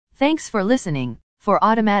Thanks for listening. For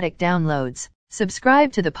automatic downloads,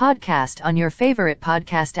 subscribe to the podcast on your favorite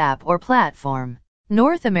podcast app or platform.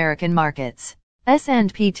 North American markets.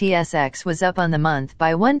 S&P TSX was up on the month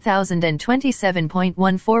by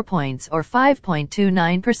 1,027.14 points or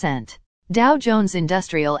 5.29%. Dow Jones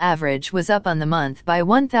Industrial Average was up on the month by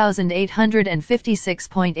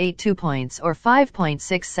 1,856.82 points or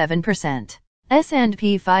 5.67%.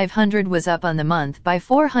 S&P 500 was up on the month by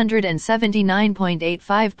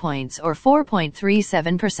 479.85 points or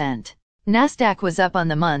 4.37%. Nasdaq was up on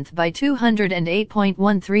the month by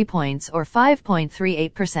 208.13 points or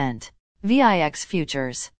 5.38%. VIX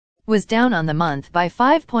Futures was down on the month by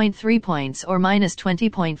 5.3 points or minus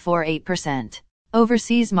 20.48%.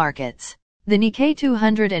 Overseas markets. The Nikkei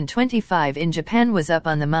 225 in Japan was up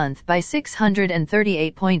on the month by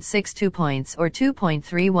 638.62 points or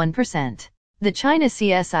 2.31%. The China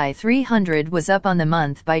CSI 300 was up on the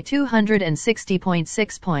month by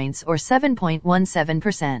 260.6 points or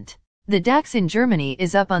 7.17%. The DAX in Germany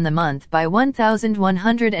is up on the month by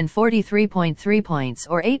 1,143.3 points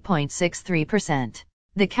or 8.63%.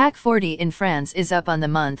 The CAC 40 in France is up on the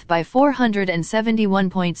month by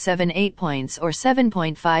 471.78 points or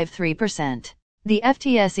 7.53%. The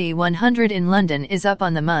FTSE 100 in London is up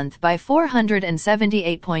on the month by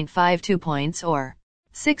 478.52 points or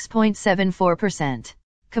 6.74%.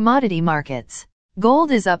 Commodity markets.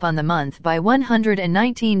 Gold is up on the month by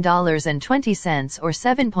 $119.20 or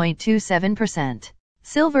 7.27%.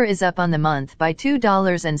 Silver is up on the month by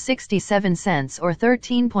 $2.67 or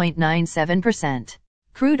 13.97%.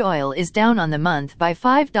 Crude oil is down on the month by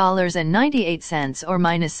 $5.98 or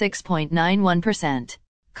minus 6.91%.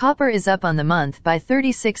 Copper is up on the month by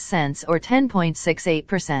 36 cents or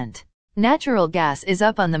 10.68%. Natural gas is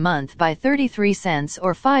up on the month by 33 cents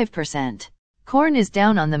or 5%. Corn is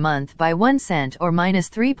down on the month by 1 cent or minus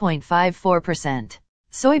 3.54%.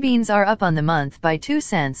 Soybeans are up on the month by 2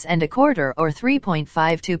 cents and a quarter or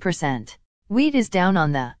 3.52%. Wheat is down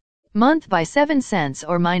on the month by 7 cents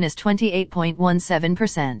or minus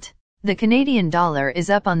 28.17%. The Canadian dollar is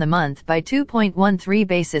up on the month by 2.13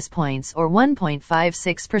 basis points or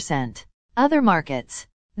 1.56%. Other markets.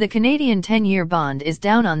 The Canadian 10-year bond is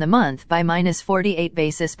down on the month by minus 48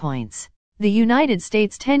 basis points. The United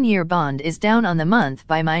States 10-year bond is down on the month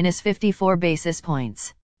by minus 54 basis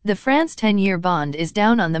points. The France 10-year bond is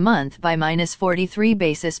down on the month by minus 43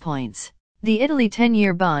 basis points. The Italy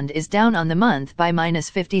 10-year bond is down on the month by minus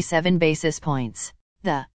 57 basis points.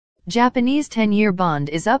 The Japanese 10-year bond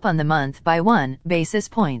is up on the month by 1 basis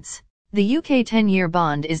points. The UK 10-year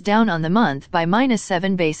bond is down on the month by minus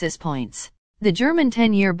 7 basis points. The German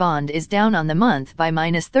 10-year bond is down on the month by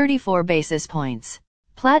minus 34 basis points.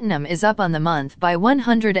 Platinum is up on the month by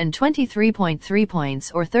 123.3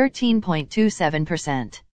 points or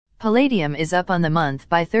 13.27%. Palladium is up on the month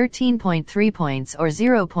by 13.3 points or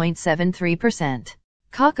 0.73%.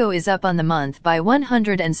 Cocoa is up on the month by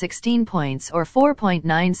 116 points or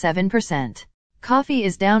 4.97%. Coffee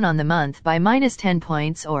is down on the month by minus 10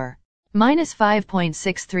 points or minus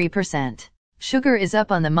 5.63%. Sugar is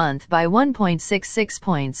up on the month by 1.66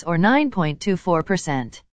 points or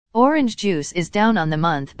 9.24%. Orange juice is down on the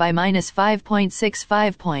month by minus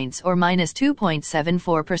 5.65 points or minus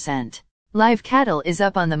 2.74%. Live cattle is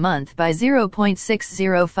up on the month by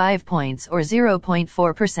 0.605 points or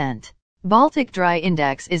 0.4%. Baltic Dry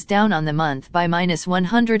Index is down on the month by minus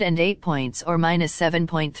 108 points or minus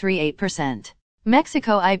 7.38%.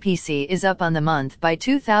 Mexico IPC is up on the month by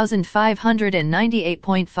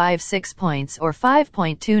 2,598.56 points or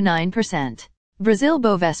 5.29%. Brazil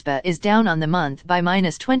Bovespa is down on the month by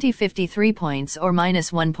minus 2053 points or minus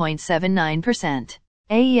 1.79%.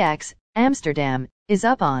 AEX, Amsterdam, is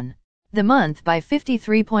up on the month by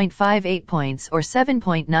 53.58 points or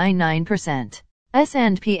 7.99%.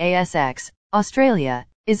 S&P ASX, Australia,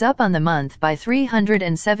 is up on the month by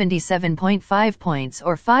 377.5 points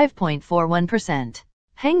or 5.41%.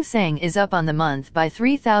 Hang Seng is up on the month by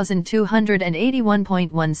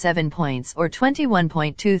 3,281.17 points or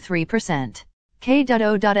 21.23%.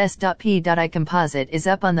 K.O.S.P.I Composite is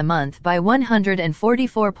up on the month by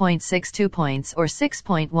 144.62 points or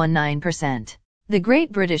 6.19%. The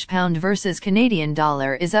Great British Pound versus Canadian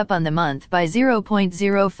Dollar is up on the month by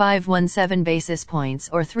 0.0517 basis points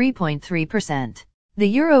or 3.3%. The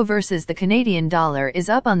Euro versus the Canadian Dollar is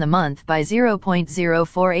up on the month by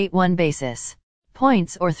 0.0481 basis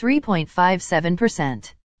points or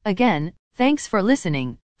 3.57%. Again, thanks for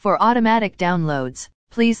listening. For automatic downloads,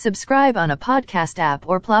 please subscribe on a podcast app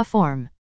or platform.